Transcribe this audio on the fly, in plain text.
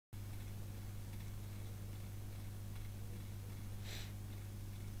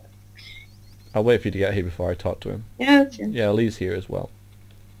I'll wait for you to get here before I talk to him. Yeah, that's good. Yeah, Lee's here as well.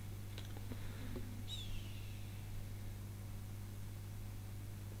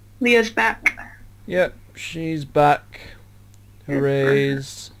 Leah's back. Yep, she's back.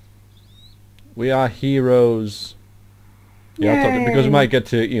 Hoorays. We are heroes. Yeah, I'll talk to, because we might get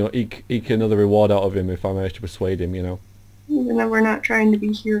to, you know, eke another reward out of him if I manage to persuade him, you know. Even though we're not trying to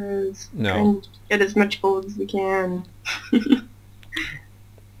be heroes. We're No. trying to get as much gold as we can.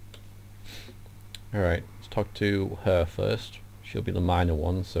 Alright, let's talk to her first. She'll be the minor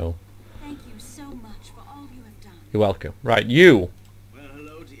one, so... Thank you so much for all you have done. You're welcome. Right, you! Well,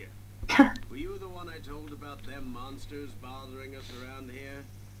 hello to you. Were you the one I told about them monsters bothering us around here?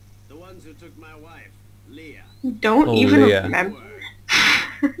 The ones who took my wife, Leah. Don't Oh, even Leah. remember.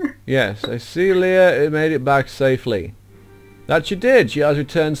 Yes, I see Leah made it back safely. That she did. She has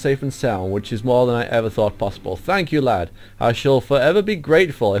returned safe and sound, which is more than I ever thought possible. Thank you, lad. I shall forever be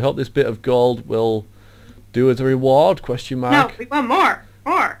grateful. I hope this bit of gold will do as a reward, question mark. No, we want more.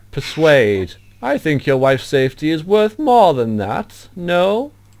 More. Persuade. I think your wife's safety is worth more than that.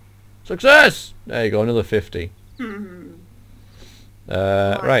 No? Success! There you go, another 50.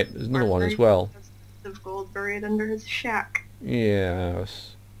 Right, there's another one as well. Of gold buried under his shack.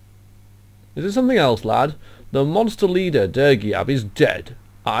 Yes. Is there something else, lad? The monster leader, Dergiab, is dead.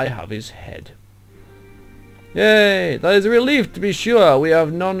 I have his head. Yay! That is a relief, to be sure. We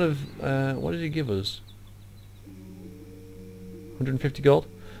have none of... what did he give us? 150 gold?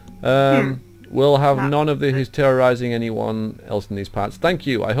 We'll have none of his terrorizing anyone else in these parts. Thank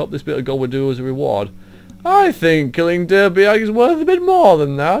you. I hope this bit of gold will do as a reward. I think killing Dergiab is worth a bit more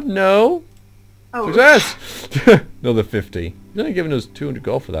than that. No? Oh. Success! Another 50. He's only giving us 200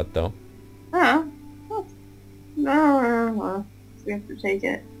 gold for that, though. Oh. No. We have to take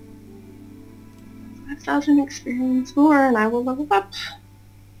it. 5,000 experience more and I will level up.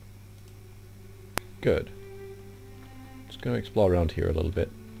 Good. Just going to explore around here a little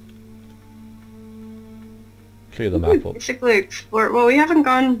bit. Clear the map up. Basically explore. Well, we haven't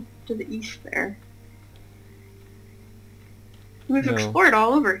gone to the east there. We've No. explored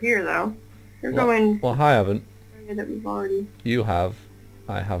all over here, though. We're going Well, I haven't. area that we've already. You have.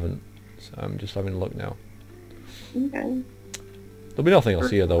 I haven't. So I'm just having a look now. Okay. There'll be nothing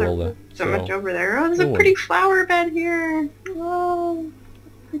else here, though, will there? So much over there. Oh, there's Oh. a pretty flower bed here. Oh,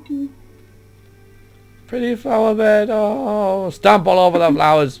 pretty. Pretty flower bed. Oh, stamp all over the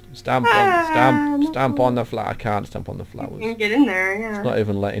flowers. Stamp on the flower. I can't stamp on the You flowers. can get in there, yeah. It's not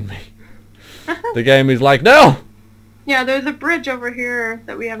even letting me. The game is like, no! Yeah, there's a bridge over here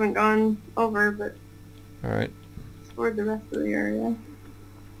that we haven't gone over, but Alright. explored the rest of the area.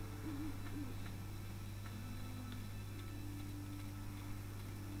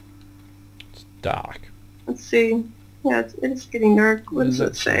 It's dark. Let's see. Yeah, it's getting dark. What does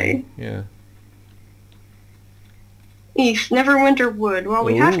it say? Yeah. East, Neverwinter Wood. Well,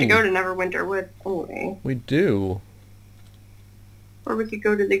 we have to Ooh. go to Neverwinter Wood anyway. We do. Or we could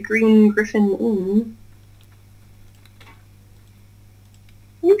go to the Green Griffin Inn.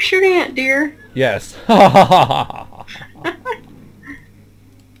 Are you shooting at deer? Yes. Ha ha ha ha ha.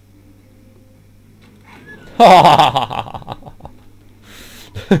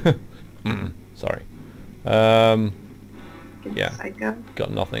 Sorry. Yeah. Psycho.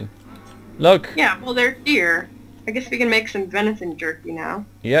 Got nothing. Look. Yeah, well, they're deer. I guess we can make some venison jerky now.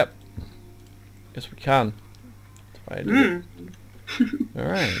 Yep. Yes, we can. That's why I did it.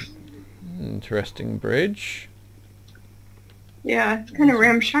 Alright. Interesting bridge. Yeah, it's kind of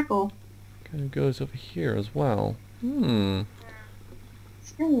ramshackle. Kind of goes over here as well.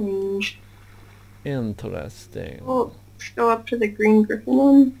 Strange. Interesting. Well, let's go up to the Green Griffin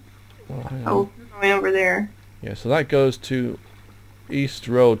Inn. Oh, hang on. Oh, we're going over there. Yeah, so that goes to East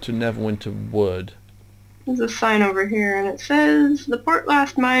Road to Neverwinter Wood. There's a sign over here, and it says, the Port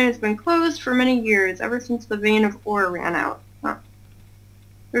Last Mine has been closed for many years, ever since the vein of ore ran out. Huh.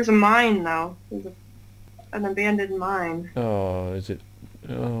 There's a mine, though. There's an abandoned mine. Oh, is it?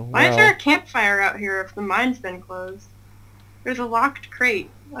 Oh, Why is well. there a campfire out here if the mine's been closed? There's a locked crate.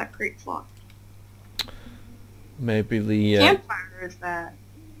 That crate's locked. Maybe the Campfire is that?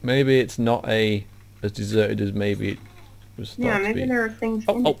 maybe it's not as deserted as maybe it was thought Yeah, to maybe be. there are things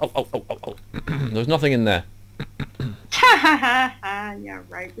in it. Oh. There's nothing in there. Ha ha ha ha! Yeah,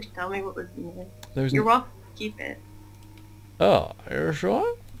 right. Just tell me what was in there. There's You're welcome to keep it. Oh, are you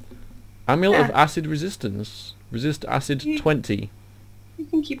sure? Amulet of Yeah. acid resistance. Resist acid You- 20. You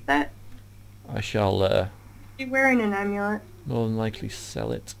can keep that. I shall You're wearing an amulet. more than likely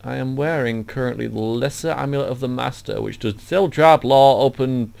sell it. I am wearing currently the lesser amulet of the master, which does still trap, law,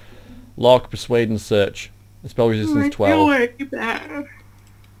 open, lock, persuade, and search. The spell resistance I 12. don't want to keep that.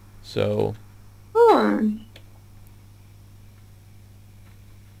 So Well,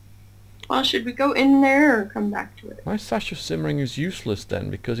 should we go in there or come back to it? My sash of simmering is useless then,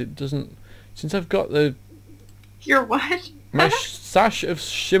 because it doesn't... Since I've got the... Your what? My sash of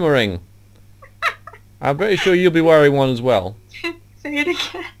shimmering. I'm pretty sure you'll be wearing one as well. Say it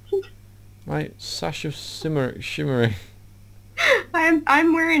again. My sash of shimmering.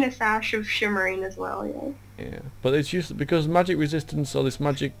 I'm wearing a sash of shimmering as well, yeah. Yeah, but it's useless because magic resistance or this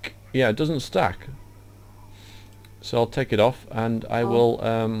magic... Yeah, it doesn't stack. So I'll take it off and I will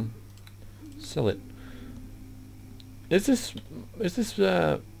sell it. Is this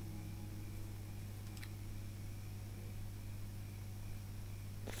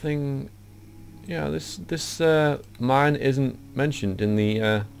thing? Yeah, this mine isn't mentioned in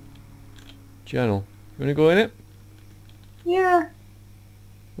the journal. You wanna go in it? Yeah.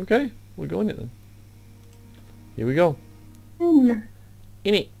 Okay, we'll go in it then. Here we go. In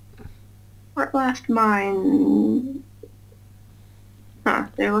it. Port last mine. Huh,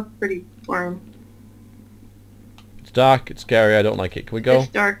 they look pretty boring. It's dark, it's scary, I don't like it. Can we go?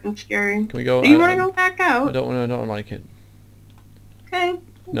 It's dark and scary. Can we go? Do you want to go back out? I don't like it. Okay.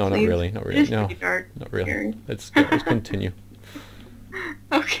 No, not really, not really. It is No, pretty dark. not really. Scary. Let's continue.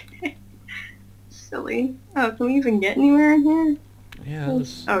 Okay. Silly. Oh, can we even get anywhere in here? Yeah,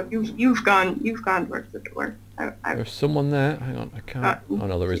 there's... Oh, you've gone towards the door. There's someone there. Hang on, I can't... Oh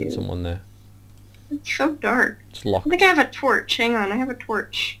no, there isn't someone there. It's so dark. It's locked. I think I have a torch. Hang on, I have a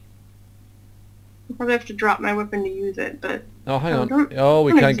torch. I'll probably have to drop my weapon to use it, but... Oh, hang on. Oh,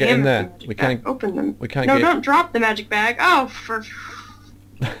 we can't get in there. We can't... Open them. We can't No, get... don't drop the magic bag. Oh, for...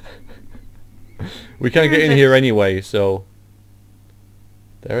 We can't get in here anyway, so...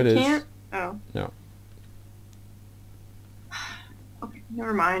 There it is. Can't? Oh. No. Okay,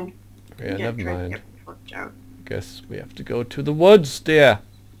 never mind. Yeah, never mind. Get the torch out. Guess we have to go to the woods, dear.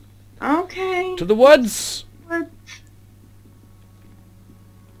 Okay. To the woods! What?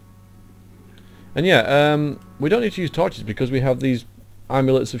 And yeah, we don't need to use torches because we have these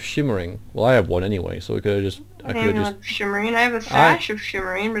amulets of shimmering. Well, I have one anyway, so we could have just... I could have just... Of shimmering. I have a sash of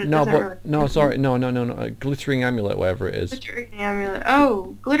shimmering, but it doesn't really... No, sorry, no, a glittering amulet, whatever it is. Glittering amulet.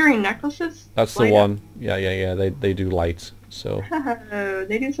 Oh, glittering necklaces? That's the one. Yeah, they do light, so... Oh,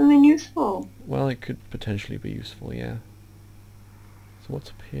 they do something useful. Well, it could potentially be useful, yeah. So what's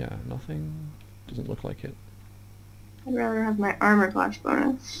up here? Nothing? Doesn't look like it. I'd rather have my armor class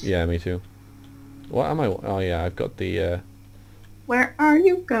bonus. Yeah, me too. What am I... Oh yeah, I've got the... Where are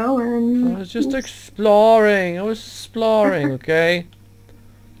you going? I was just exploring. Okay?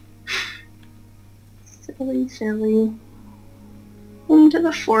 Silly. Into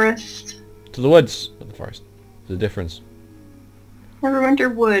the forest. To the woods. Not the forest. There's a difference.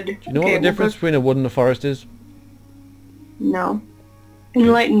 Neverwinter wood. Do you know what the difference between a wood and a forest is? No.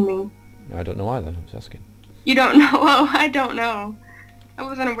 Enlighten me. I don't know either. I was asking. You don't know? Oh, I don't know. I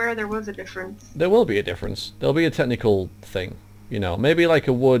wasn't aware there was a difference. There will be a difference. There'll be a technical thing. You know, maybe like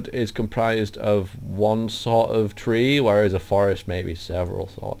a wood is comprised of one sort of tree, whereas a forest may be several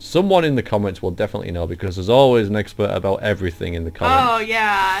sorts. Someone in the comments will definitely know, because there's always an expert about everything in the comments. Oh,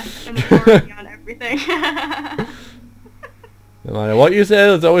 yeah. An authority on everything. No matter what you say,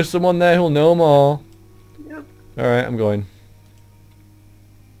 there's always someone there who'll know more. Yep. Alright, I'm going.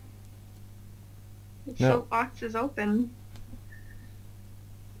 The No. soapbox is open.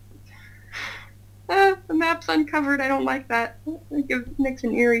 The map's uncovered. I don't like that. It makes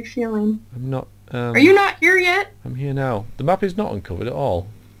an eerie feeling. I'm not... Are you not here yet? I'm here now. The map is not uncovered at all.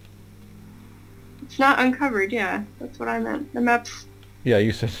 It's not uncovered, yeah. That's what I meant. The map's... Yeah,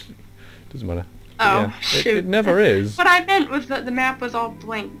 you said... Doesn't matter. Oh, Yeah. shoot. It never is. What I meant was that the map was all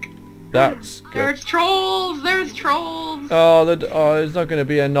blank. That's good. There's trolls! There's trolls! Oh, it's not going to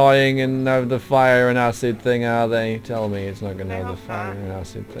be annoying and have the fire and acid thing, are they? Tell me it's not going to I have the hope fire not. and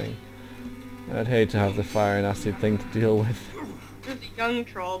acid thing. I'd hate to have the fire and acid thing to deal with. There's a young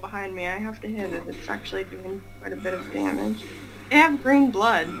troll behind me. I have to hit it. It's actually doing quite a bit of damage. They have green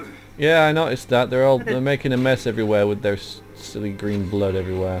blood. Yeah, I noticed that. They're making a mess everywhere with their silly green blood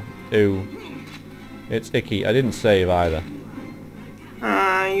everywhere. Ew. It's icky. I didn't save either.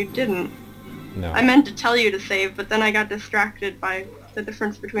 You didn't. No. I meant to tell you to save, but then I got distracted by the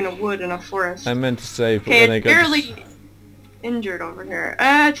difference between a wood and a forest. I meant to save, but Okay, then I it's got... barely injured over here.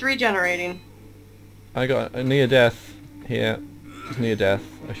 It's regenerating. I got a near death here. It's near death.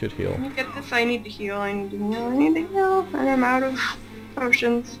 I should heal. Let me get this. I need to heal. I need to heal. I need to heal. And I'm out of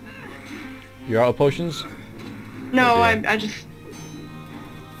potions. You're out of potions? No, Oh, dear. I just...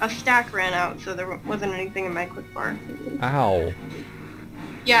 A stack ran out, so there wasn't anything in my quick bar. Ow.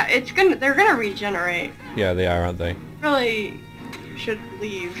 Yeah, they're gonna regenerate. Yeah, they are, aren't they? Really should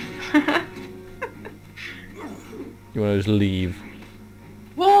leave. You want to just leave?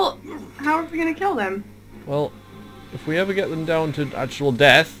 Well, how are we gonna kill them? Well, if we ever get them down to actual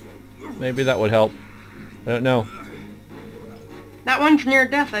death, maybe that would help. I don't know. That one's near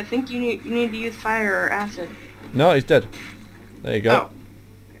death. I think you need to use fire or acid. No, he's dead. There you go. Oh.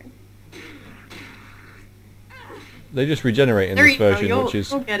 Okay. They just regenerate in There this you go. version, which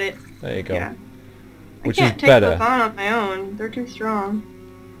is... You'll get it. There you go. Yeah. Which I is can't take better. those on my own. They're too strong.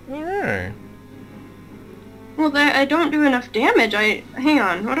 Alright. Well, I don't do enough damage. Hang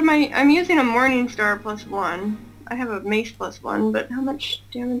on. What am I? I'm using a Morning Star +1. I have a Mace +1, but how much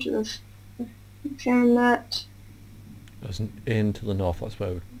damage is this? Examine that. Doesn't into the north. That's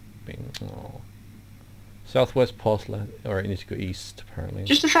where we've been. Oh. Southwest porcelain. Alright, you need to go east, apparently.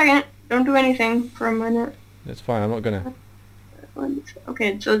 Just a second. Don't do anything for a minute. It's fine. I'm not gonna.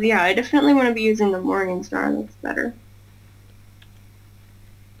 Okay, so yeah, I definitely want to be using the Morning Star. That's better.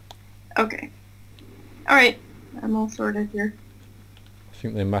 Okay. Alright. I'm all sorted here. I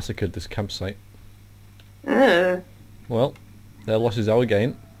think they massacred this campsite. Ugh. Well, their loss is our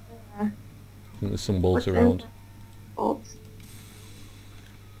gain. Yeah. I think there's some bolts What's around. in bolts?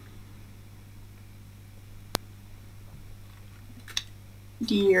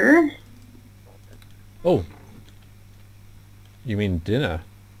 Deer. Oh! You mean dinner?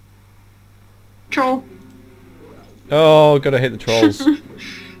 Troll. Oh, gotta hit the trolls.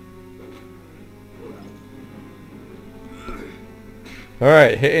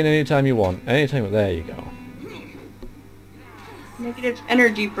 Alright, hit in anytime you want. Anytime, there you go. Negative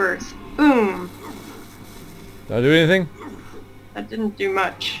energy burst. Boom. Did I do anything? That didn't do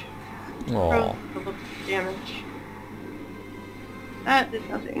much. Oh. A little damage. That did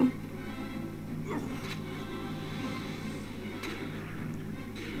nothing.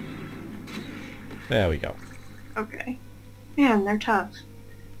 There we go. Okay. Man, they're tough.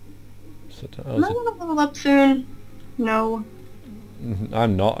 So, Am I gonna level up soon? No.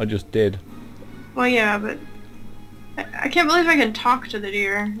 I'm not, I just did. Well, yeah, but I can't believe I can talk to the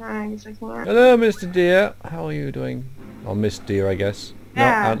deer. I guess I can't. Hello, Mr. Deer. How are you doing? Or Miss Deer, I guess. No,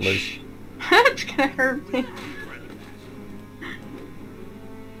 Yeah. antlers. That's gonna hurt me.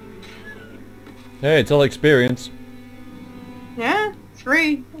 Hey, it's all experience. Yeah, it's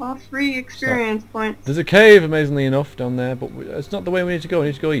free. All free experience points. There's a cave, amazingly enough, down there, but it's not the way we need to go. We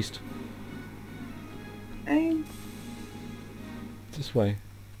need to go east. Okay. This way.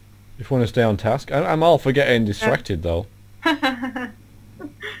 If you want to stay on task. I'm all for getting distracted, though.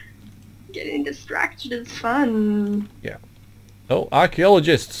 Getting distracted is fun. Yeah. Oh,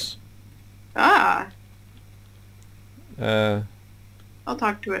 archaeologists. Ah, Uh, I'll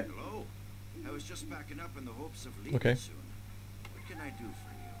talk to it. Hello. I was just backing up in the hopes of leaving Okay. soon. What can I do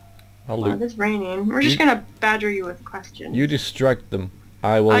for you? I'll Oh, loot. it's raining. We're just gonna badger you with questions. You distract them.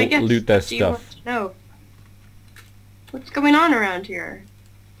 I will I guess, loot their what do you want stuff. to know? What's going on around here?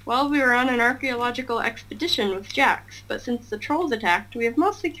 Well, we were on an archaeological expedition with Jax, but since the trolls attacked, we have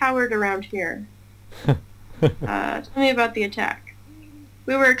mostly cowered around here. Tell me about the attack.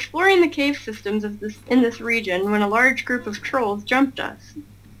 We were exploring the cave systems of in this region when a large group of trolls jumped us.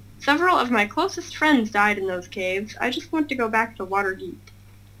 Several of my closest friends died in those caves. I just want to go back to Waterdeep.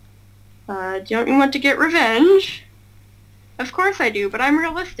 Don't you want to get revenge? Of course I do, but I'm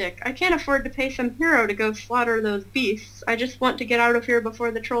realistic. I can't afford to pay some hero to go slaughter those beasts. I just want to get out of here before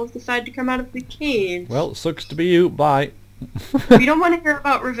the trolls decide to come out of the caves. Well, sucks to be you. Bye. If you don't want to hear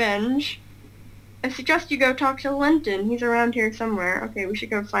about revenge, I suggest you go talk to Lenton. He's around here somewhere. Okay, we should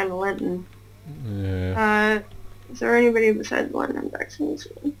go find Lenton. Yeah. Is there anybody besides Lenton?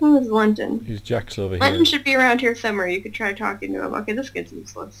 Who is Lenton? He's Jax over Lenton here. should be around here somewhere. You could try talking to him. Okay, this gets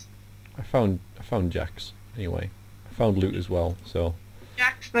useless. I found Jax. Anyway. I found loot as well, so.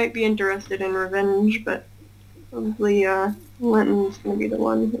 Jax might be interested in revenge, but probably Lenton's gonna be the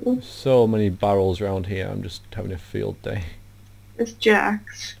one who So many barrels around here, I'm just having a field day. is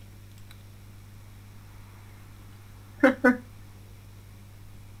Jax. Did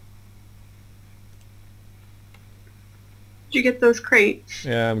you get those crates?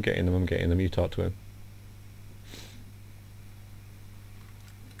 Yeah, I'm getting them. You talk to him.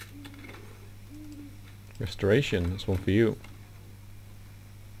 Restoration, that's one for you.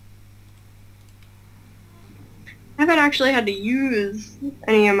 I haven't actually had to use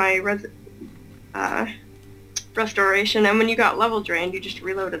any of my restoration, and when you got level drained, you just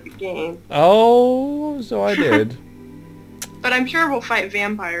reloaded the game. Oh, so I did. But I'm sure we'll fight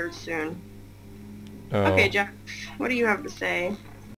vampires soon. Oh. Okay, Jax, what do you have to say?